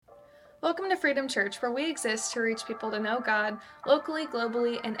Welcome to Freedom Church, where we exist to reach people to know God locally,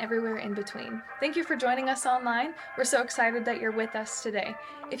 globally, and everywhere in between. Thank you for joining us online. We're so excited that you're with us today.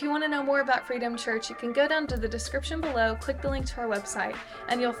 If you want to know more about Freedom Church, you can go down to the description below, click the link to our website,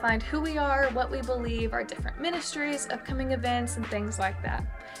 and you'll find who we are, what we believe, our different ministries, upcoming events, and things like that.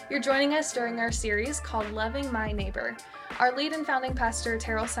 You're joining us during our series called Loving My Neighbor. Our lead and founding pastor,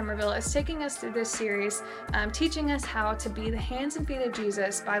 Terrell Somerville, is taking us through this series, teaching us how to be the hands and feet of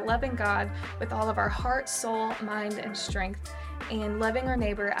Jesus by loving God with all of our heart, soul, mind, and strength, and loving our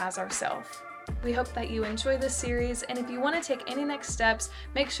neighbor as ourselves. We hope that you enjoy this series, and if you want to take any next steps,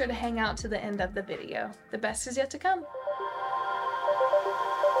 make sure to hang out to the end of the video. The best is yet to come.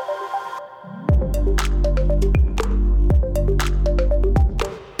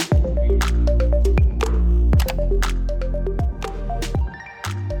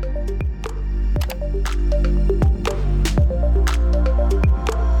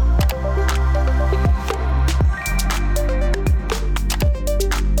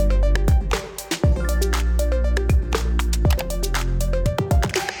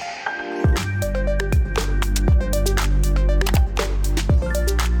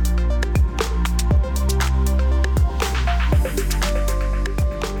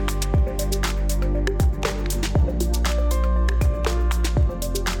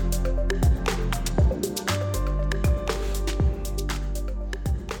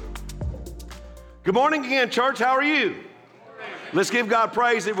 Good morning again, church. How are you? Let's give God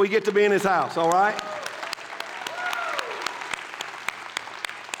praise that we get to be in His house, all right?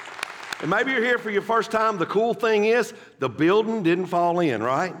 And maybe you're here for your first time. The cool thing is the building didn't fall in,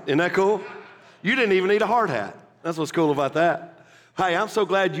 right? Isn't that cool? You didn't even need a hard hat. That's what's cool about that. Hey, I'm so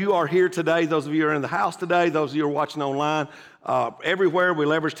glad you are here today. Those of you who are in the house today, those of you who are watching online, everywhere we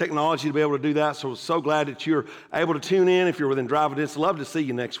leverage technology to be able to do that. So we're so glad that you're able to tune in. If you're within driving distance, love to see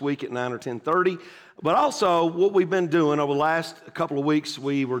you next week at 9 or 10:30. But also what we've been doing over the last couple of weeks,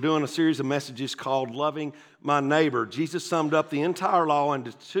 we were doing a series of messages called Loving My Neighbor. Jesus summed up the entire law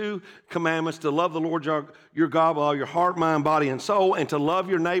into 2 commandments: to love the Lord your God with all your heart, mind, body, and soul, and to love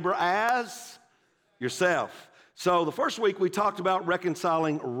your neighbor as yourself. So the first week we talked about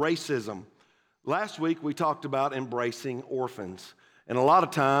reconciling racism. Last week we talked about embracing orphans. And a lot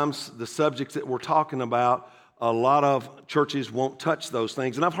of times the subjects that we're talking about, a lot of churches won't touch those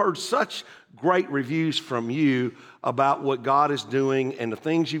things. And I've heard such great reviews from you about what God is doing and the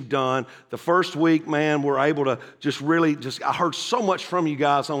things you've done. The first week, man, we're able to I heard so much from you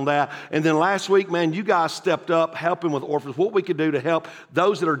guys on that. And then last week, man, you guys stepped up helping with orphans, what we could do to help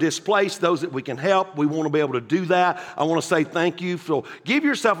those that are displaced, those that we can help. We want to be able to do that. I want to say thank you. So give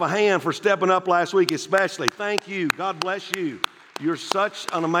yourself a hand for stepping up last week especially. Thank you. God bless you. You're such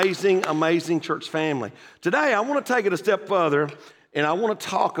an amazing, amazing church family. Today, I want to take it a step further, and I want to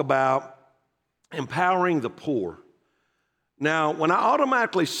talk about empowering the poor. Now, when I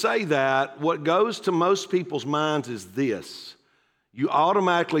automatically say that, what goes to most people's minds is this. You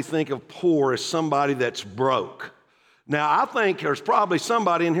automatically think of poor as somebody that's broke. Now, I think there's probably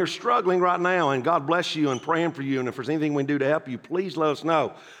somebody in here struggling right now, and God bless you and praying for you, and if there's anything we can do to help you, please let us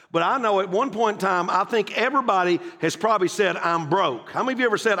know. But I know at one point in time, I think everybody has probably said, I'm broke. How many of you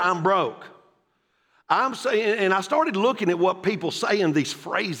ever said, I'm broke? I'm saying, and I started looking at what people say in these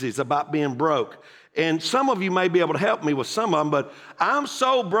phrases about being broke. And some of you may be able to help me with some of them, but I'm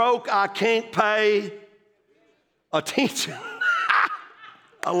so broke I can't pay attention.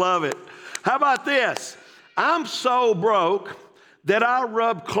 I love it. How about this? I'm so broke that I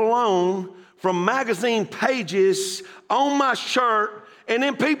rub cologne from magazine pages on my shirt, and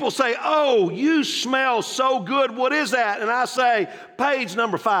then people say, oh, you smell so good. What is that? And I say, page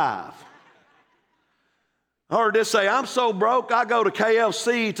number 5. I heard this say, I'm so broke, I go to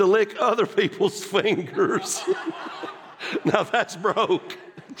KFC to lick other people's fingers. Now that's broke.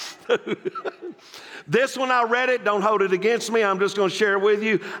 This one I read it, don't hold it against me. I'm just going to share it with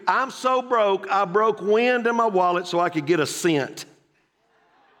you. I'm so broke, I broke wind in my wallet so I could get a cent.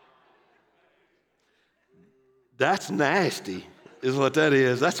 That's nasty, is what that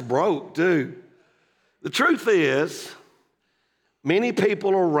is. That's broke, too. The truth is, many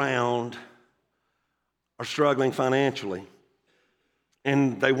people around are struggling financially,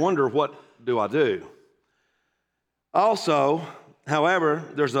 and they wonder, what do I do? Also, however,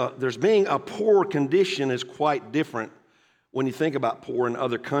 there's being a poor condition is quite different when you think about poor in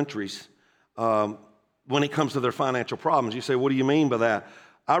other countries when it comes to their financial problems. You say, what do you mean by that?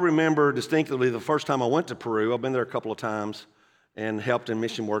 I remember distinctly the first time I went to Peru. I've been there a couple of times and helped in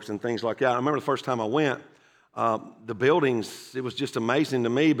mission works and things like that. I remember the first time I went, The buildings, it was just amazing to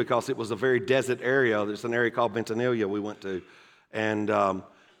me because it was a very desert area. There's an area called Ventanilla we went to. And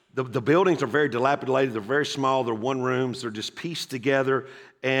The buildings are very dilapidated. They're very small. They're one rooms. They're just pieced together.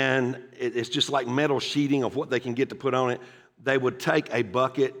 And it's just like metal sheeting of what they can get to put on it. They would take a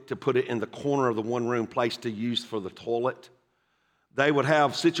bucket to put it in the corner of the one room place to use for the toilet. They would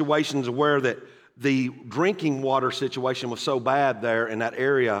have situations where that the drinking water situation was so bad there in that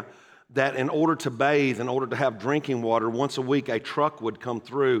area that in order to bathe, in order to have drinking water, once a week a truck would come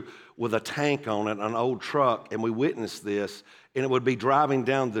through with a tank on it, an old truck, and we witnessed this, and it would be driving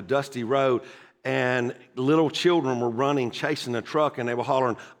down the dusty road, and little children were running, chasing the truck, and they were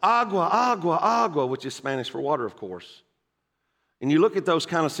hollering, agua, agua, agua, which is Spanish for water, of course. And you look at those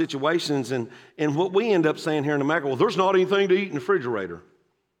kind of situations, and what we end up saying here in America, well, there's not anything to eat in the refrigerator.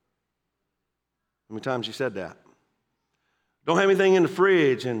 How many times you said that? Don't have anything in the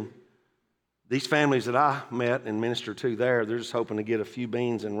fridge. And these families that I met and ministered to there, they're just hoping to get a few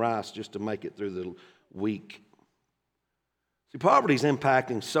beans and rice just to make it through the week. See, poverty is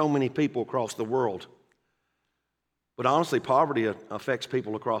impacting so many people across the world. But honestly, poverty affects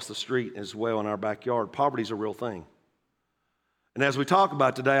people across the street as well in our backyard. Poverty is a real thing. And as we talk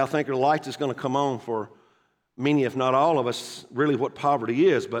about today, I think a light is going to come on for many, if not all of us, really what poverty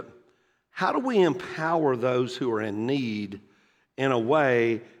is. But how do we empower those who are in need in a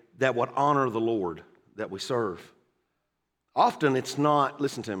way that would honor the Lord that we serve? Often it's not,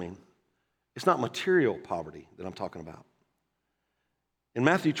 listen to me, it's not material poverty that I'm talking about. In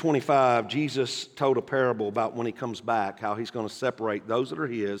Matthew 25, Jesus told a parable about when he comes back, how he's going to separate those that are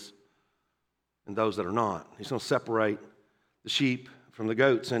his and those that are not. He's going to separate the sheep from the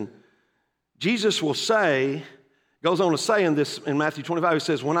goats. And Jesus will say, goes on to say in Matthew 25, he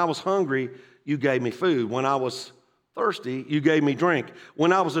says, when I was hungry, you gave me food. When I was thirsty, you gave me drink.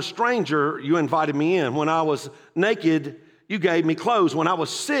 When I was a stranger, you invited me in. When I was naked, you gave me clothes. When I was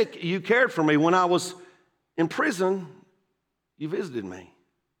sick, you cared for me. When I was in prison, you visited me.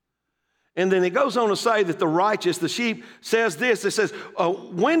 And then it goes on to say that the righteous, the sheep, says this. It says,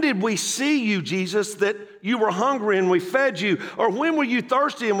 when did we see you, Jesus, that you were hungry and we fed you? Or when were you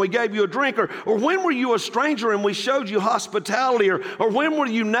thirsty and we gave you a drink? Or when were you a stranger and we showed you hospitality? Or when were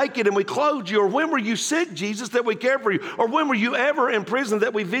you naked and we clothed you? Or when were you sick, Jesus, that we cared for you? Or when were you ever in prison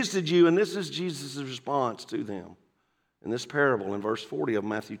that we visited you? And this is Jesus' response to them. In this parable, in verse 40 of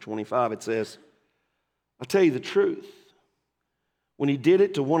Matthew 25, it says, I tell you the truth. When he did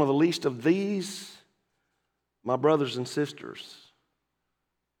it to one of the least of these, my brothers and sisters,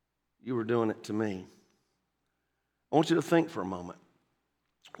 you were doing it to me. I want you to think for a moment.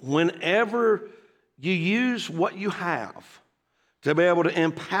 Whenever you use what you have to be able to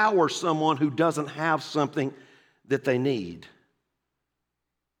empower someone who doesn't have something that they need,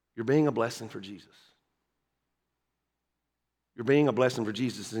 you're being a blessing for Jesus. You're being a blessing for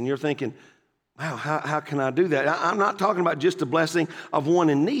Jesus. And you're thinking, wow, how can I do that? I'm not talking about just a blessing of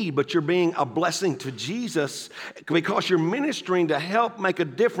one in need, but you're being a blessing to Jesus because you're ministering to help make a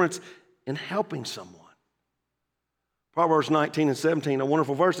difference in helping someone. Proverbs 19 and 17, a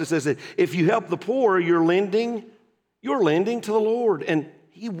wonderful verse that says that if you help the poor, you're lending to the Lord, and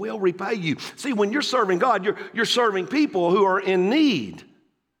he will repay you. See, when you're serving God, you're serving people who are in need.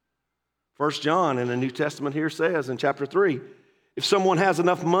 1 John in the New Testament here says in chapter 3, if someone has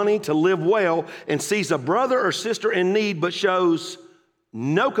enough money to live well and sees a brother or sister in need but shows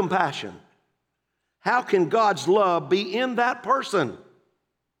no compassion, how can God's love be in that person?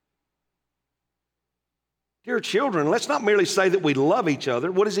 Dear children, let's not merely say that we love each other.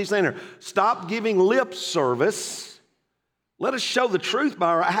 What is he saying here? Stop giving lip service. Let us show the truth by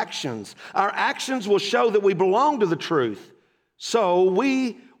our actions. Our actions will show that we belong to the truth. So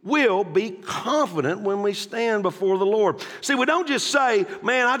we will be confident when we stand before the Lord. See, we don't just say,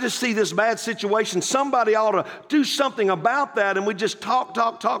 man, I just see this bad situation. Somebody ought to do something about that, and we just talk.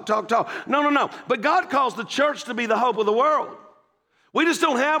 No. But God calls the church to be the hope of the world. We just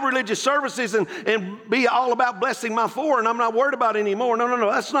don't have religious services and be all about blessing my poor and I'm not worried about it anymore. No.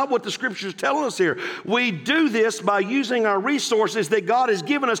 That's not what the Scripture's telling us here. We do this by using our resources that God has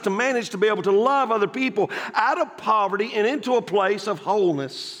given us to manage to be able to love other people out of poverty and into a place of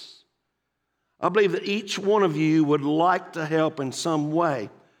wholeness. I believe that each one of you would like to help in some way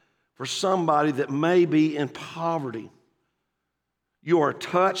for somebody that may be in poverty. You are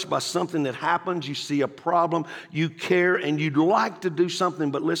touched by something that happens. You see a problem. You care and you'd like to do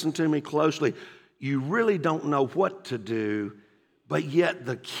something, but listen to me closely. You really don't know what to do, but yet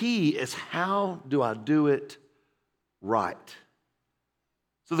the key is how do I do it right?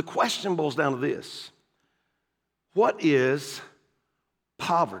 So the question boils down to this. What is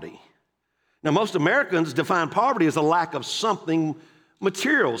poverty? Now, most Americans define poverty as a lack of something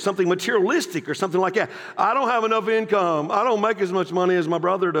material, something materialistic or something like that. I don't have enough income. I don't make as much money as my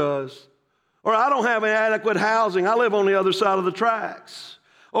brother does. Or I don't have adequate housing. I live on the other side of the tracks.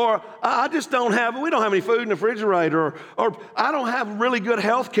 Or I just don't have, we don't have any food in the refrigerator. Or I don't have really good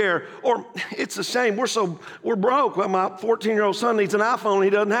health care. Or it's a shame, we're broke. Well, my 14-year-old son needs an iPhone and he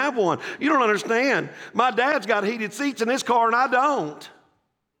doesn't have one. You don't understand. My dad's got heated seats in his car and I don't.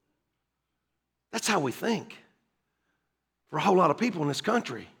 That's how we think for a whole lot of people in this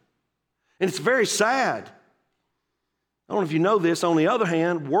country. And it's very sad. I don't know if you know this. On the other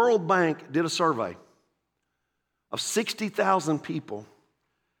hand, World Bank did a survey of 60,000 people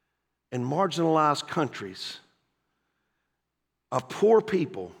in marginalized countries, of poor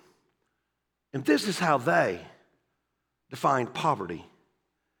people. And this is how they define poverty.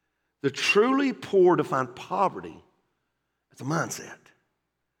 The truly poor define poverty as a mindset.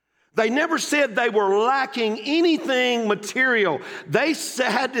 They never said they were lacking anything material. They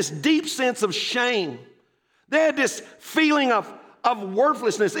had this deep sense of shame. They had this feeling of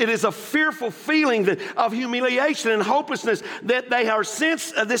worthlessness. It is a fearful feeling of humiliation and hopelessness that they are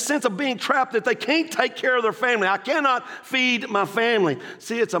this sense of being trapped, that they can't take care of their family. I cannot feed my family.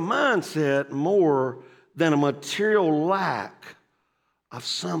 See, it's a mindset more than a material lack of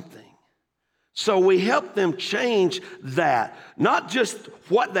something. So we help them change that. Not just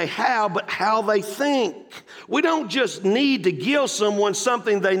what they have, but how they think. We don't just need to give someone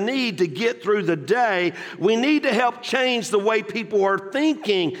something they need to get through the day. We need to help change the way people are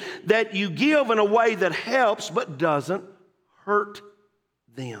thinking, that you give in a way that helps but doesn't hurt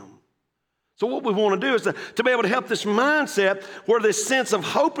them. So what we want to do is to be able to help this mindset, where this sense of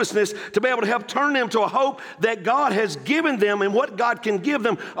hopelessness, to be able to help turn them to a hope that God has given them and what God can give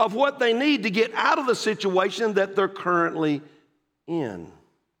them of what they need to get out of the situation that they're currently in.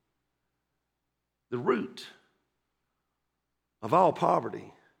 The root of all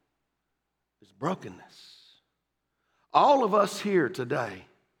poverty is brokenness. All of us here today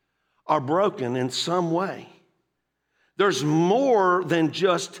are broken in some way. There's more than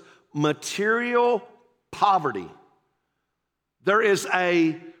just material poverty. There is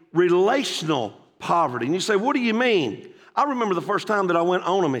a relational poverty. And you say, what do you mean? I remember the first time that I went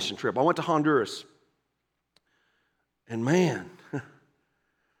on a mission trip. I went to Honduras. And man,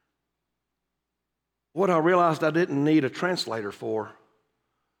 what I realized I didn't need a translator for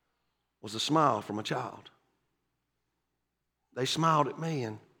was a smile from a child. They smiled at me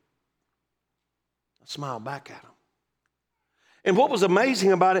and I smiled back at them. And what was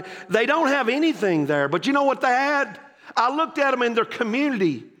amazing about it, they don't have anything there. But you know what they had? I looked at them in their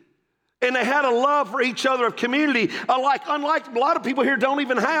community. And they had a love for each other of community. Unlike a lot of people here don't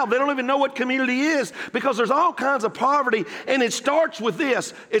even have. They don't even know what community is, because there's all kinds of poverty. And it starts with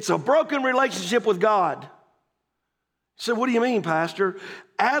this. It's a broken relationship with God. So what do you mean, Pastor?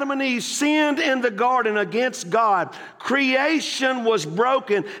 Adam and Eve sinned in the garden against God. Creation was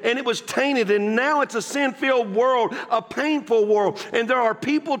broken and it was tainted, and now it's a sin-filled world, a painful world. And there are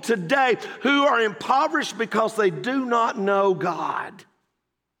people today who are impoverished because they do not know God.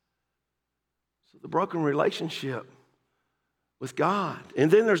 So the broken relationship with God.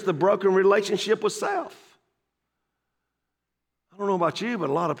 And then there's the broken relationship with self. I don't know about you, but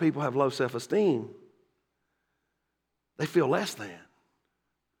a lot of people have low self-esteem. They feel less than.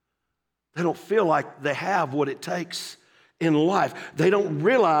 They don't feel like they have what it takes in life. They don't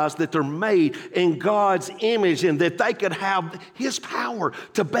realize that they're made in God's image and that they could have His power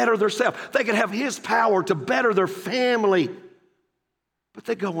to better themselves. They could have His power to better their family. But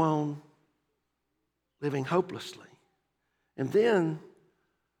they go on living hopelessly. And then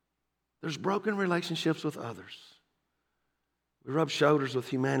there's broken relationships with others. We rub shoulders with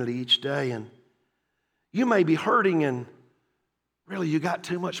humanity each day, and you may be hurting and really you got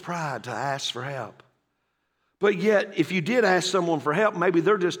too much pride to ask for help. But yet, if you did ask someone for help, maybe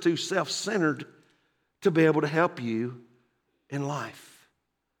they're just too self-centered to be able to help you in life.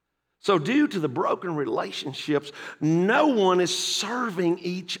 So due to the broken relationships, no one is serving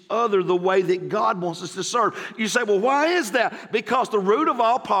each other the way that God wants us to serve. You say, well, why is that? Because the root of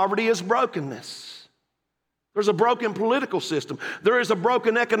all poverty is brokenness. There's a broken political system. There is a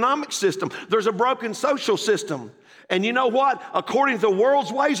broken economic system. There's a broken social system. And you know what? According to the world's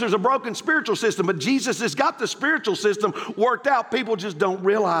ways, there's a broken spiritual system. But Jesus has got the spiritual system worked out. People just don't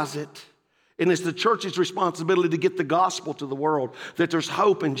realize it. And it's the church's responsibility to get the gospel to the world, that there's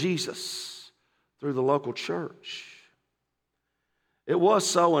hope in Jesus through the local church. It was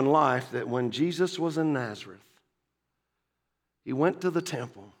so in life that when Jesus was in Nazareth, He went to the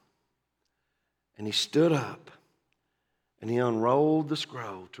temple and He stood up and He unrolled the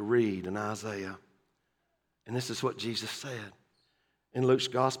scroll to read in Isaiah. And this is what Jesus said. in Luke's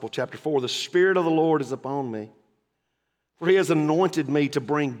Gospel, chapter 4, the Spirit of the Lord is upon me, for He has anointed me to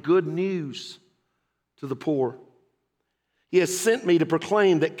bring good news to the poor. He has sent me to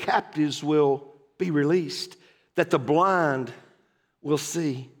proclaim that captives will be released, that the blind will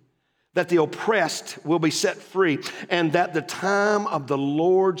see, that the oppressed will be set free, and that the time of the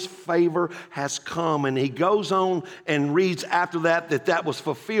Lord's favor has come. And he goes on and reads after that was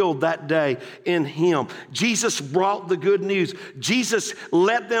fulfilled that day in him. Jesus brought the good news. Jesus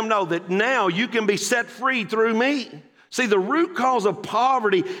let them know that now you can be set free through me. See, the root cause of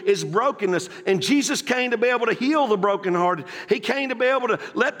poverty is brokenness, and Jesus came to be able to heal the brokenhearted. He came to be able to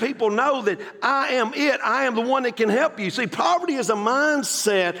let people know that I am it. I am the one that can help you. See, poverty is a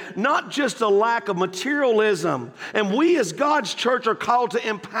mindset, not just a lack of materialism. And we as God's church are called to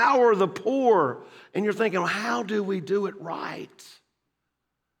empower the poor. And you're thinking, well, how do we do it right?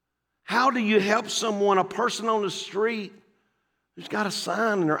 How do you help someone, a person on the street, who's got a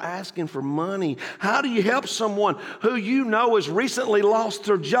sign and they're asking for money? How do you help someone who you know has recently lost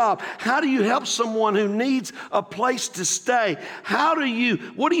their job? How do you help someone who needs a place to stay? What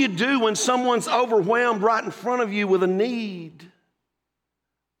do you do when someone's overwhelmed right in front of you with a need?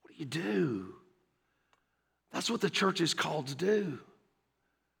 What do you do? That's what the church is called to do.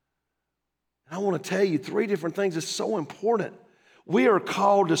 And I want to tell you 3 different things that's so important. We are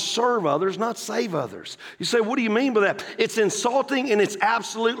called to serve others, not save others. You say, what do you mean by that? It's insulting and it's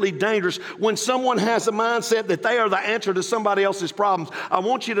absolutely dangerous when someone has a mindset that they are the answer to somebody else's problems. I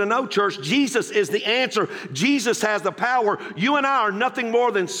want you to know, church, Jesus is the answer. Jesus has the power. You and I are nothing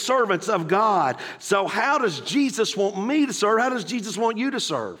more than servants of God. So how does Jesus want me to serve? How does Jesus want you to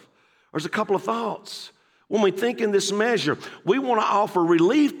serve? There's a couple of thoughts. When we think in this measure, we want to offer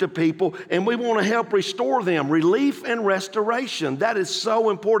relief to people and we want to help restore them. Relief and restoration. That is so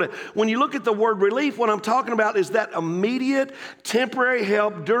important. When you look at the word relief, what I'm talking about is that immediate, temporary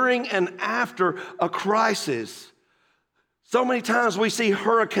help during and after a crisis. So many times we see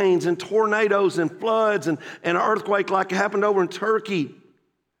hurricanes and tornadoes and floods and an earthquake like it happened over in Turkey.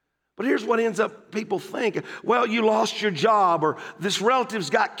 But here's what ends up people thinking. Well, you lost your job, or this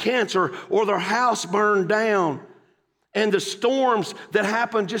relative's got cancer, or their house burned down. And the storms that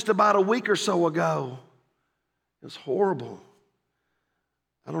happened just about a week or so ago. It was horrible.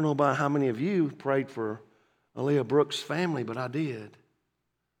 I don't know about how many of you prayed for Aaliyah Brooks' family, but I did.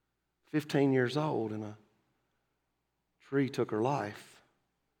 15 years old, and a tree took her life.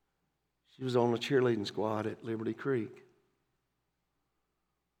 She was on the cheerleading squad at Liberty Creek.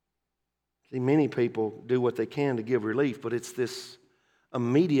 See, many people do what they can to give relief, but it's this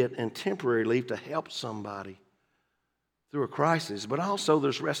immediate and temporary relief to help somebody through a crisis. But also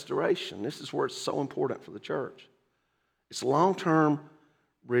there's restoration. This is where it's so important for the church. It's long-term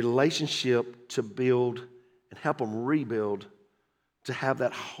relationship to build and help them rebuild, to have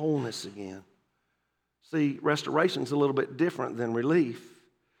that wholeness again. See, restoration is a little bit different than relief.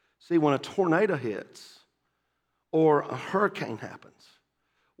 See, when a tornado hits or a hurricane happens,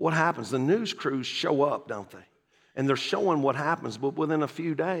 what happens? The news crews show up, don't they? And they're showing what happens, but within a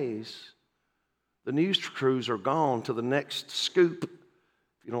few days, the news crews are gone to the next scoop.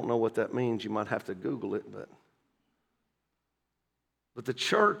 If you don't know what that means, you might have to Google it. But the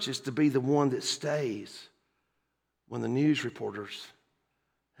church is to be the one that stays when the news reporters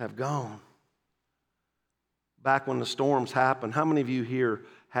have gone. Back when the storms happened, how many of you here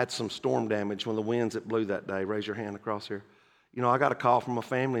had some storm damage when the winds that blew that day? Raise your hand across here. You know, I got a call from a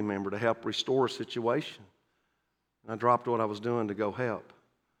family member to help restore a situation. And I dropped what I was doing to go help.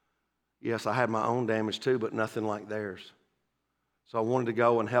 Yes, I had my own damage too, but nothing like theirs. So I wanted to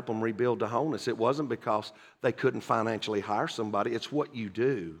go and help them rebuild the wholeness. It wasn't because they couldn't financially hire somebody. It's what you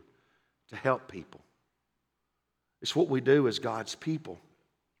do to help people. It's what we do as God's people.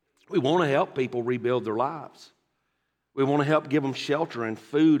 We want to help people rebuild their lives. We want to help give them shelter and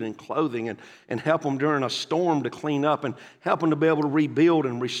food and clothing and help them during a storm to clean up and help them to be able to rebuild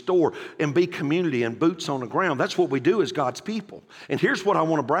and restore and be community and boots on the ground. That's what we do as God's people. And here's what I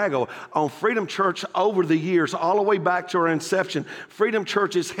want to brag on Freedom Church over the years, all the way back to our inception. Freedom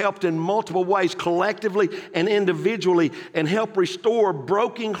Church has helped in multiple ways, collectively and individually, and help restore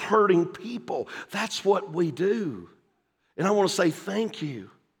broken, hurting people. That's what we do. And I want to say thank you.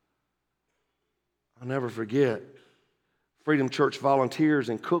 I'll never forget Freedom Church volunteers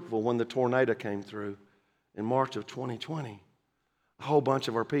in Cookeville when the tornado came through in March of 2020. A whole bunch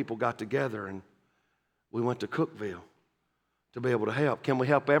of our people got together and we went to Cookeville to be able to help. Can we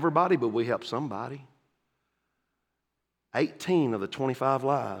help everybody? But we help somebody. 18 of the 25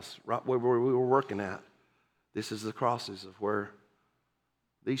 lives, right where we were working at, this is the crosses of where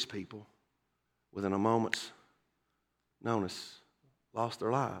these people, within a moment's notice, lost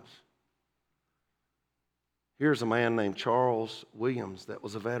their lives. Here's a man named Charles Williams that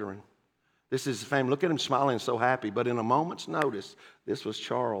was a veteran. This is his family. Look at him smiling, so happy. But in a moment's notice, this was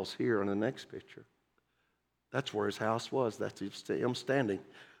Charles here in the next picture. That's where his house was. That's him standing.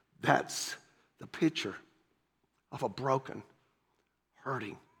 That's the picture of a broken,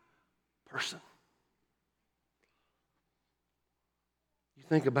 hurting person. You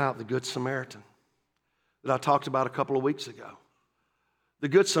think about the Good Samaritan that I talked about a couple of weeks ago. The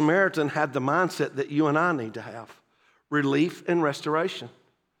Good Samaritan had the mindset that you and I need to have: relief and restoration.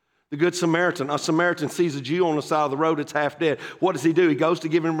 The Good Samaritan, a Samaritan sees a Jew on the side of the road that's half dead. What does he do? He goes to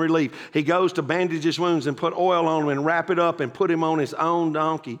give him relief. He goes to bandage his wounds and put oil on him and wrap it up and put him on his own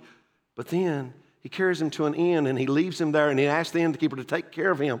donkey. But then he carries him to an inn and he leaves him there and he asks the innkeeper to take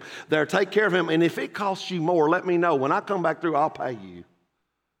care of him. There, take care of him. And if it costs you more, let me know. When I come back through, I'll pay you.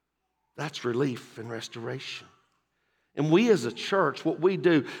 That's relief and restoration. And we as a church, what we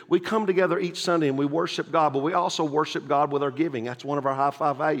do, we come together each Sunday and we worship God, but we also worship God with our giving. That's one of our high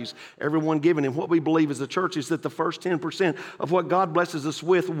five values, everyone giving. And what we believe as a church is that the first 10% of what God blesses us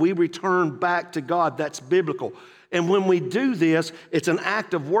with, we return back to God. That's biblical. And when we do this, it's an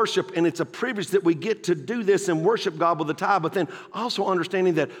act of worship, and it's a privilege that we get to do this and worship God with the tithe, but then also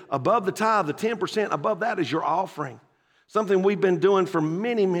understanding that above the tithe, the 10%, above that is your offering. Something we've been doing for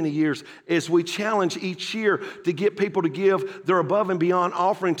many, many years is we challenge each year to get people to give their above and beyond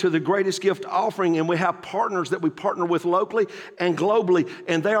offering to the greatest gift offering. And we have partners that we partner with locally and globally,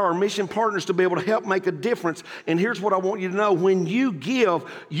 and they are our mission partners to be able to help make a difference. And here's what I want you to know. When you give,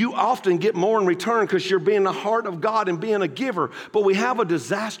 you often get more in return because you're being the heart of God and being a giver. But we have a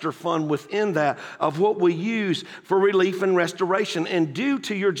disaster fund within that of what we use for relief and restoration. And due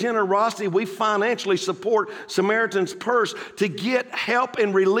to your generosity, we financially support Samaritan's Purse to get help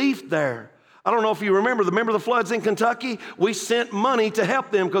and relief there. I don't know if you remember the floods in Kentucky? We sent money to help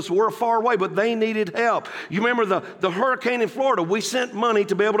them because we're far away, but they needed help. You remember the hurricane in Florida? We sent money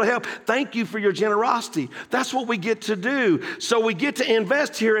to be able to help. Thank you for your generosity. That's what we get to do. So we get to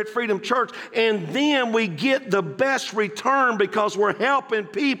invest here at Freedom Church, and then we get the best return because we're helping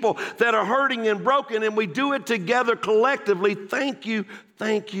people that are hurting and broken, and we do it together collectively. Thank you,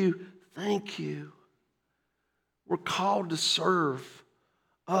 thank you, thank you. We're called to serve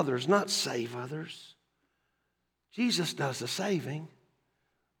others, not save others. Jesus does the saving.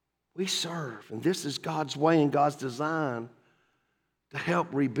 We serve. And this is God's way and God's design to help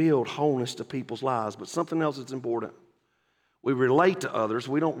rebuild wholeness to people's lives. But something else that's important. We relate to others.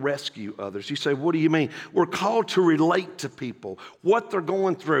 We don't rescue others. You say, what do you mean? We're called to relate to people, what they're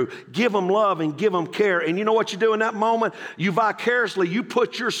going through. Give them love and give them care. And you know what you do in that moment? You vicariously, you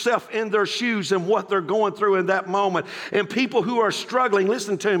put yourself in their shoes and what they're going through in that moment. And people who are struggling,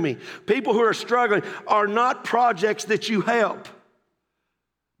 listen to me, people who are struggling are not projects that you help.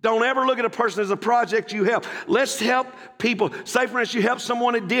 Don't ever look at a person as a project you help. Let's help people. Say, for instance, you help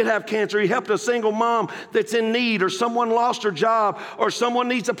someone that did have cancer. You helped a single mom that's in need, or someone lost her job, or someone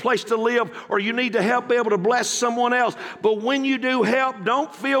needs a place to live, or you need to help be able to bless someone else. But when you do help,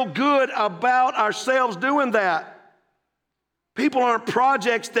 don't feel good about ourselves doing that. People aren't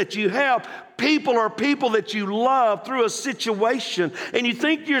projects that you help. People are people that you love through a situation. And you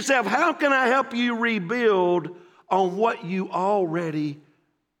think to yourself, how can I help you rebuild on what you already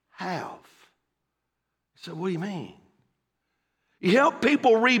have? So what do you mean? You help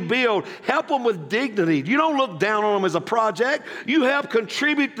people rebuild, help them with dignity. You don't look down on them as a project. You help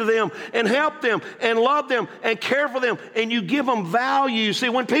contribute to them and help them and love them and care for them, and you give them value. See,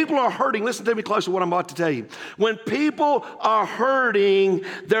 when people are hurting, listen to me close to what I'm about to tell you. When people are hurting,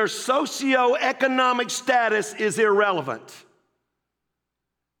 their socioeconomic status is irrelevant.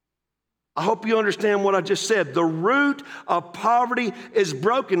 I hope you understand what I just said. The root of poverty is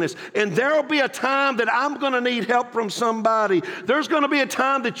brokenness. And there will be a time that I'm going to need help from somebody. There's going to be a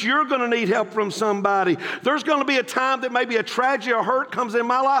time that you're going to need help from somebody. There's going to be a time that maybe a tragedy or hurt comes in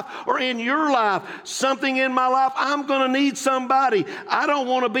my life or in your life. Something in my life, I'm going to need somebody. I don't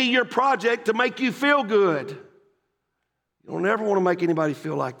want to be your project to make you feel good. You don't ever want to make anybody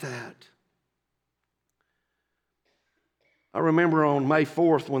feel like that. I remember on May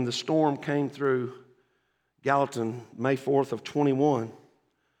 4th when the storm came through Gallatin, May 4th of 21.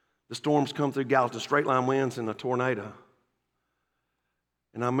 The storms come through Gallatin, straight line winds and a tornado.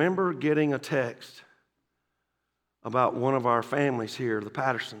 And I remember getting a text about one of our families here, the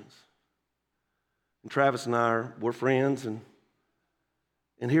Pattersons. And Travis and I were friends, and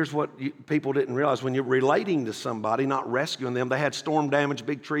here's what people didn't realize. When you're relating to somebody, not rescuing them, they had storm damage,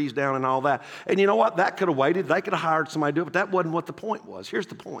 big trees down and all that. And you know what? That could have waited. They could have hired somebody to do it, but that wasn't what the point was. Here's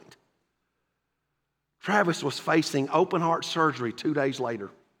the point. Travis was facing open heart surgery 2 days later.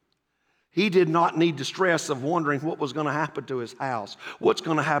 He did not need the stress of wondering what was going to happen to his house, what's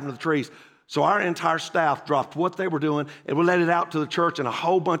going to happen to the trees. So our entire staff dropped what they were doing and we let it out to the church, and a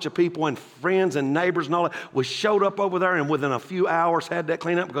whole bunch of people and friends and neighbors and all that. We showed up over there and within a few hours had that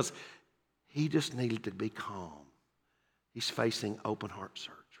cleaned up because he just needed to be calm. He's facing open heart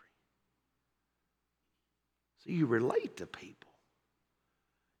surgery. So you relate to people.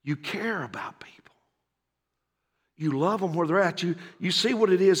 You care about people. You love them where they're at. You see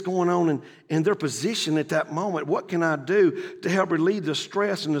what it is going on in their position at that moment. What can I do to help relieve the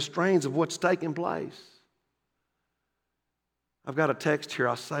stress and the strains of what's taking place? I've got a text here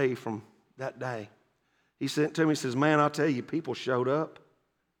I saved from that day. He sent to me, he says, man, I'll tell you, people showed up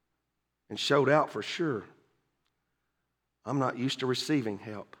and showed out for sure. I'm not used to receiving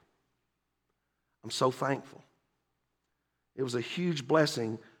help. I'm so thankful. It was a huge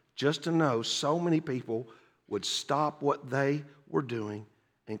blessing just to know so many people would stop what they were doing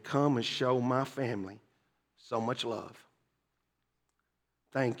and come and show my family so much love.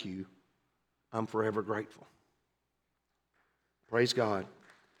 Thank you. I'm forever grateful. Praise God.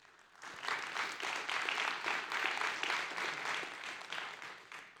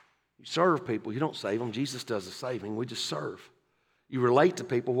 You serve people. You don't save them. Jesus does the saving. We just serve. You relate to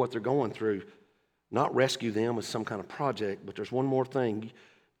people, what they're going through. Not rescue them as some kind of project, but there's one more thing.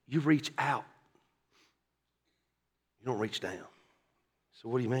 You reach out. You don't reach down. So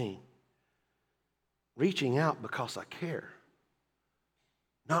what do you mean? Reaching out because I care.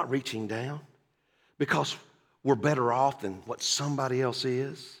 Not reaching down because we're better off than what somebody else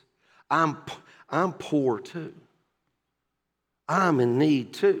is. I'm poor too. I'm in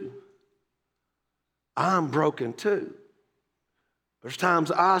need too. I'm broken too. There's times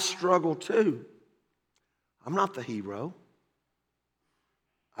I struggle too. I'm not the hero.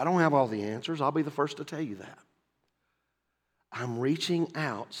 I don't have all the answers. I'll be the first to tell you that. I'm reaching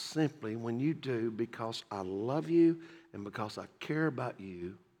out simply when you do because I love you and because I care about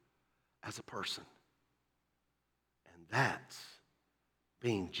you as a person. And that's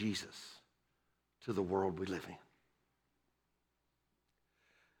being Jesus to the world we live in.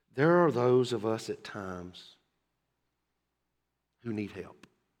 There are those of us at times who need help.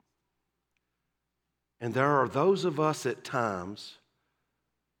 And there are those of us at times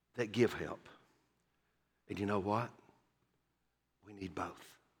that give help. And you know what? We need both.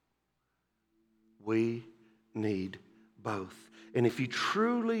 We need both. And if you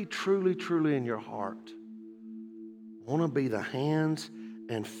truly, truly, truly in your heart want to be the hands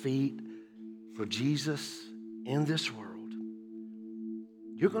and feet for Jesus in this world,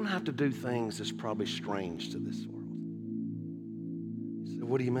 you're going to have to do things that's probably strange to this world. So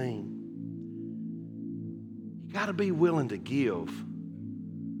what do you mean? You got to be willing to give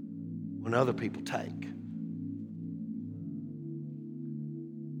when other people take.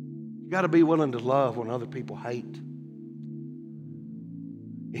 You got to be willing to love when other people hate.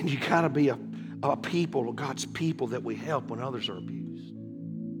 And you got to be a people, God's people, that we help when others are abused.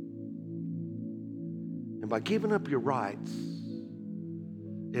 And by giving up your rights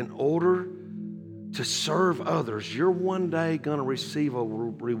in order to serve others, you're one day going to receive a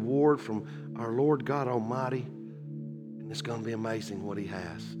reward from our Lord God Almighty, and it's going to be amazing what He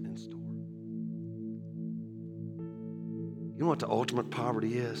has in store. You know what the ultimate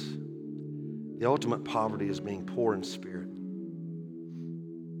poverty is? The ultimate poverty is being poor in spirit.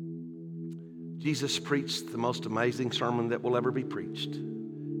 Jesus preached the most amazing sermon that will ever be preached.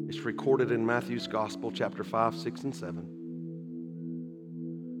 It's recorded in Matthew's Gospel, chapter 5, 6, and 7.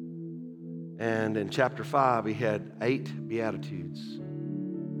 And in chapter 5, he had 8 beatitudes,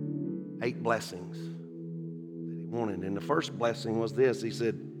 8 blessings that he wanted. And the first blessing was this. He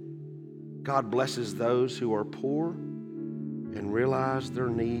said, God blesses those who are poor and realize their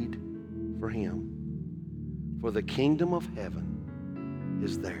need for Him. For the kingdom of heaven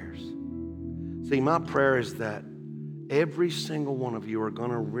is theirs. See, my prayer is that every single one of you are going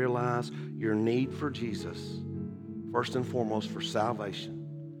to realize your need for Jesus, first and foremost for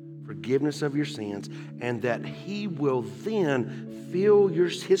salvation, forgiveness of your sins, and that He will then fill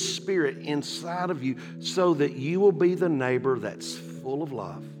His Spirit inside of you so that you will be the neighbor that's full of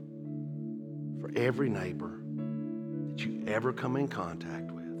love for every neighbor that you ever come in contact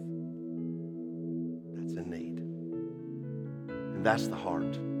with that's in need. And that's the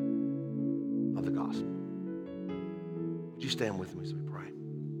heart of the gospel. Would you stand with me as we pray?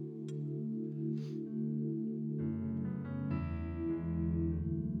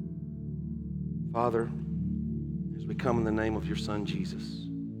 Father, as we come in the name of your Son, Jesus,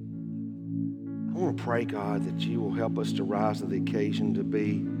 I want to pray, God, that you will help us to rise to the occasion to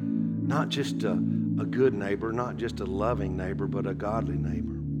be not just a a good neighbor, not just a loving neighbor, but a godly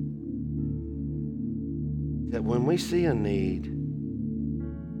neighbor. That when we see a need,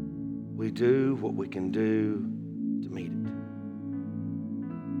 we do what we can do to meet it.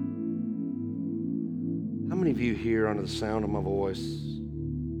 How many of you here under the sound of my voice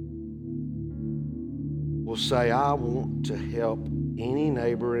will say, I want to help any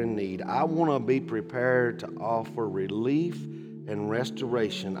neighbor in need. I want to be prepared to offer relief and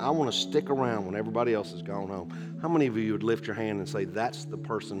restoration. I want to stick around when everybody else has gone home. How many of you would lift your hand and say, that's the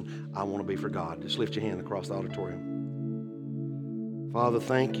person I want to be for God? Just lift your hand across the auditorium. Father,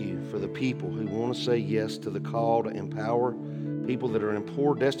 thank you for the people who want to say yes to the call to empower people that are in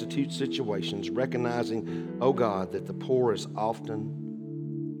poor, destitute situations, recognizing, oh God, that the poor is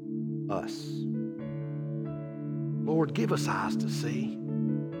often us. Lord, give us eyes to see.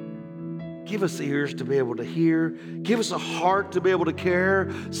 Give us ears to be able to hear. Give us a heart to be able to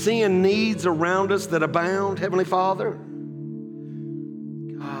care, seeing needs around us that abound, Heavenly Father.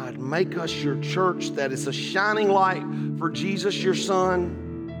 God, make us your church that is a shining light for Jesus, your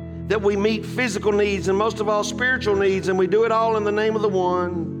Son, that we meet physical needs and most of all spiritual needs, and we do it all in the name of the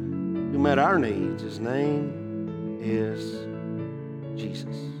one who met our needs. His name is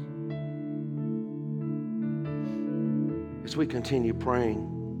Jesus. As we continue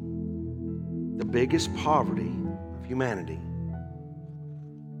praying, the biggest poverty of humanity,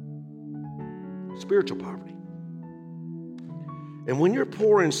 spiritual poverty. And when you're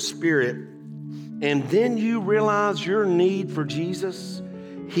poor in spirit, and then you realize your need for Jesus,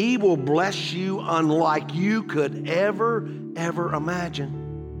 He will bless you unlike you could ever imagine.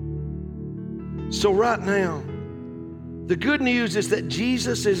 So right now, the good news is that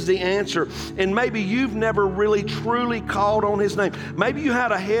Jesus is the answer. And maybe you've never really truly called on His name. Maybe you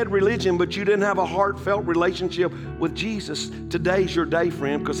had a head religion, but you didn't have a heartfelt relationship with Jesus. Today's your day,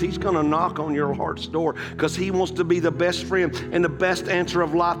 friend, because He's going to knock on your heart's door, because He wants to be the best friend and the best answer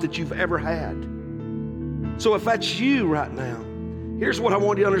of life that you've ever had. So if that's you right now, here's what I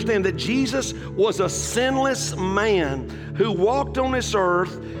want you to understand, that Jesus was a sinless man who walked on this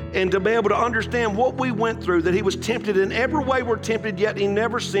earth, and to be able to understand what we went through, that He was tempted in every way we're tempted, yet He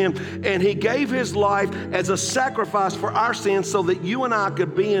never sinned. And He gave His life as a sacrifice for our sins so that you and I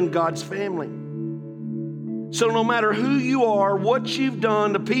could be in God's family. So no matter who you are, what you've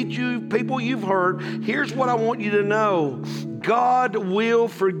done, the people you've hurt, here's what I want you to know. God will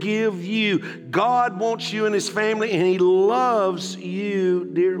forgive you. God wants you in His family, and He loves you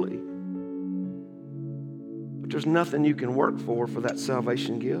dearly. But there's nothing you can work for that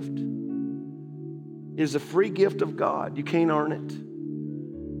salvation gift. It is a free gift of God. You can't earn it.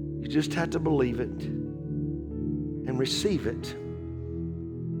 You just have to believe it and receive it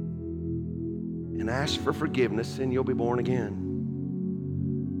and ask for forgiveness, and you'll be born again.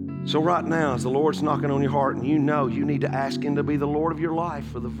 So right now, as the Lord's knocking on your heart and you know you need to ask Him to be the Lord of your life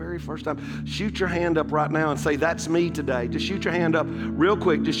for the very first time, shoot your hand up right now and say, that's me today. Just shoot your hand up real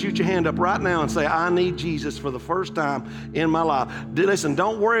quick. Just shoot your hand up right now and say, I need Jesus for the first time in my life. Listen,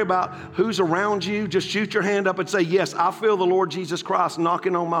 don't worry about who's around you. Just shoot your hand up and say, yes, I feel the Lord Jesus Christ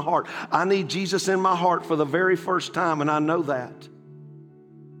knocking on my heart. I need Jesus in my heart for the very first time, and I know that.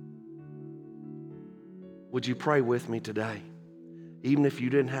 Would you pray with me today? Even if you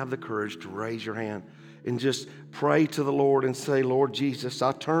didn't have the courage to raise your hand, and just pray to the Lord and say, Lord Jesus,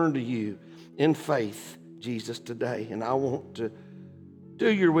 I turn to you in faith, Jesus, today, and I want to do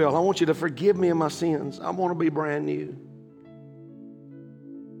your will. I want you to forgive me of my sins. I want to be brand new.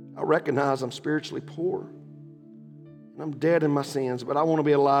 I recognize I'm spiritually poor, and I'm dead in my sins, but I want to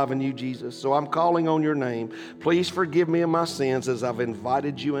be alive in you, Jesus. So I'm calling on your name. Please forgive me of my sins as I've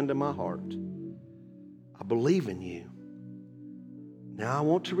invited you into my heart. I believe in you. Now I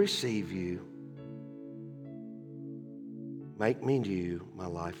want to receive you. Make me new. My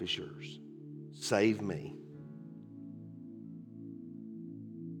life is yours. Save me.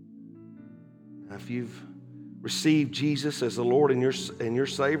 Now, if you've received Jesus as the Lord and your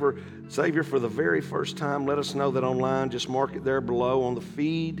Savior for the very first time, let us know that online. Just mark it there below on the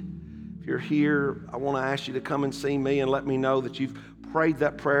feed. If you're here, I want to ask you to come and see me and let me know that you've prayed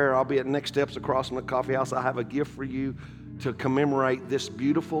that prayer. I'll be at Next Steps across from the coffee house. I have a gift for you to commemorate this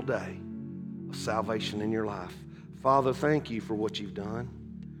beautiful day of salvation in your life. Father, thank you for what you've done.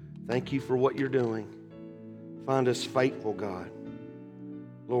 Thank you for what you're doing. Find us faithful, God,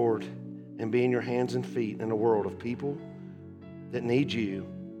 Lord, and be in your hands and feet in a world of people that need you.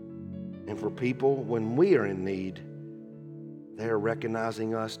 And for people, when we are in need, they are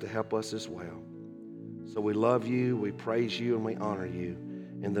recognizing us to help us as well. So we love you, we praise you, and we honor you.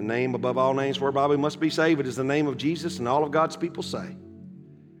 In the name above all names whereby we must be saved, it is the name of Jesus, and all of God's people say,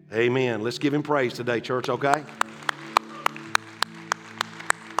 Amen. Let's give him praise today, church, okay?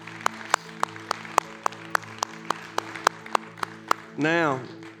 Now,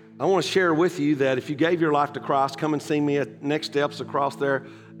 I want to share with you that if you gave your life to Christ, come and see me at Next Steps across there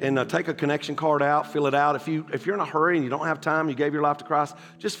and take a connection card out, fill it out. If you're in a hurry and you don't have time, you gave your life to Christ,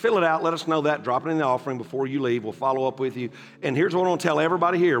 just fill it out. Let us know that. Drop it in the offering before you leave. We'll follow up with you. And here's what I want to tell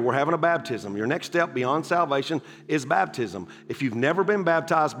everybody here. We're having a baptism. Your next step beyond salvation is baptism. If you've never been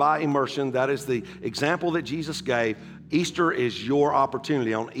baptized by immersion, that is the example that Jesus gave. Easter is your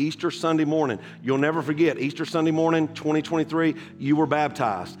opportunity. On Easter Sunday morning, you'll never forget, Easter Sunday morning, 2023, you were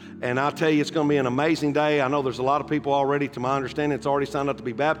baptized. And I'll tell you, it's going to be an amazing day. I know there's a lot of people already, to my understanding, it's already signed up to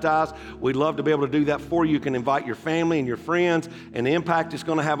be baptized. We'd love to be able to do that for you. You can invite your family and your friends, and the impact it's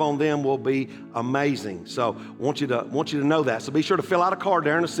going to have on them will be amazing. So I want you to know that. So be sure to fill out a card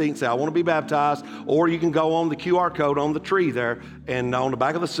there in the seat and say, I want to be baptized. Or you can go on the QR code on the tree there, and on the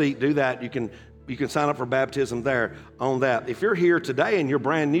back of the seat, do that. You can sign up for baptism there on that. If you're here today and you're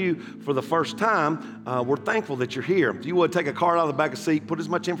brand new for the first time, we're thankful that you're here. If you would, take a card out of the back of the seat, put as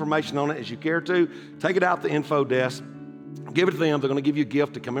much information on it as you care to, take it out the info desk, give it to them. They're going to give you a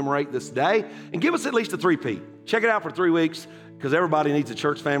gift to commemorate this day, and give us at least a 3P. Check it out for 3 weeks, because everybody needs a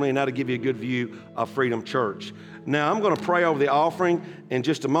church family, and that'll give you a good view of Freedom Church. Now, I'm going to pray over the offering in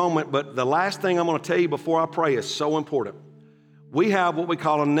just a moment, but the last thing I'm going to tell you before I pray is so important. We have what we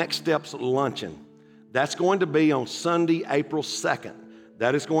call a Next Steps luncheon. That's going to be on Sunday, April 2nd.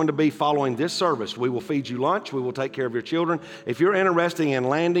 That is going to be following this service. We will feed you lunch. We will take care of your children. If you're interested in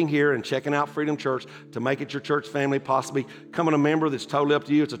landing here and checking out Freedom Church to make it your church family, possibly becoming a member, that's totally up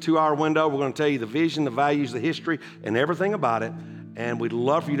to you. It's a 2-hour window. We're going to tell you the vision, the values, the history, and everything about it. And we'd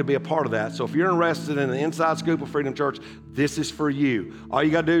love for you to be a part of that. So if you're interested in the inside scoop of Freedom Church, this is for you. All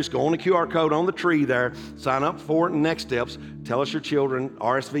you got to do is go on the QR code on the tree there, sign up for it in Next Steps, tell us your children,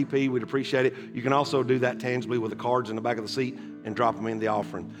 RSVP, we'd appreciate it. You can also do that tangibly with the cards in the back of the seat and drop them in the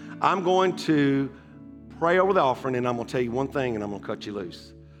offering. I'm going to pray over the offering, and I'm going to tell you one thing, and I'm going to cut you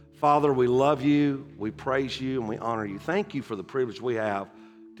loose. Father, we love you, we praise you, and we honor you. Thank you for the privilege we have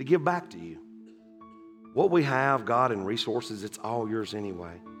to give back to you. What we have, God, and resources, it's all yours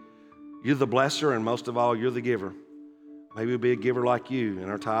anyway. You're the blesser, and most of all, you're the giver. May we be a giver like you in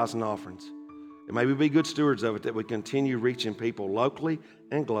our tithes and offerings. And may we be good stewards of it, that we continue reaching people locally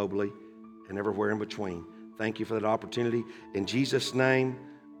and globally and everywhere in between. Thank you for that opportunity. In Jesus' name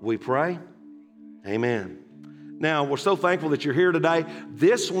we pray. Amen. Now, we're so thankful that you're here today.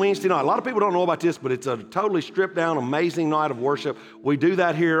 This Wednesday night, a lot of people don't know about this, but it's a totally stripped down, amazing night of worship. We do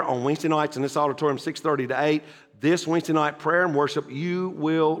that here on Wednesday nights in this auditorium, 6:30 to 8. This Wednesday night, prayer and worship, you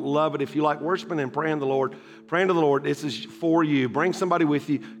will love it. If you like worshiping and praying to the Lord, this is for you. Bring somebody with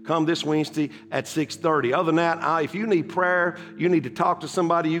you. Come this Wednesday at 6:30. Other than that, if you need prayer, you need to talk to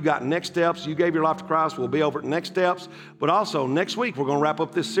somebody, you got Next Steps, you gave your life to Christ, we'll be over at Next Steps. But also, next week, we're going to wrap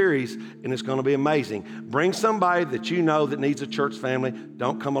up this series, and it's going to be amazing. Bring somebody that you know that needs a church family.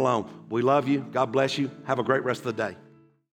 Don't come alone. We love you. God bless you. Have a great rest of the day.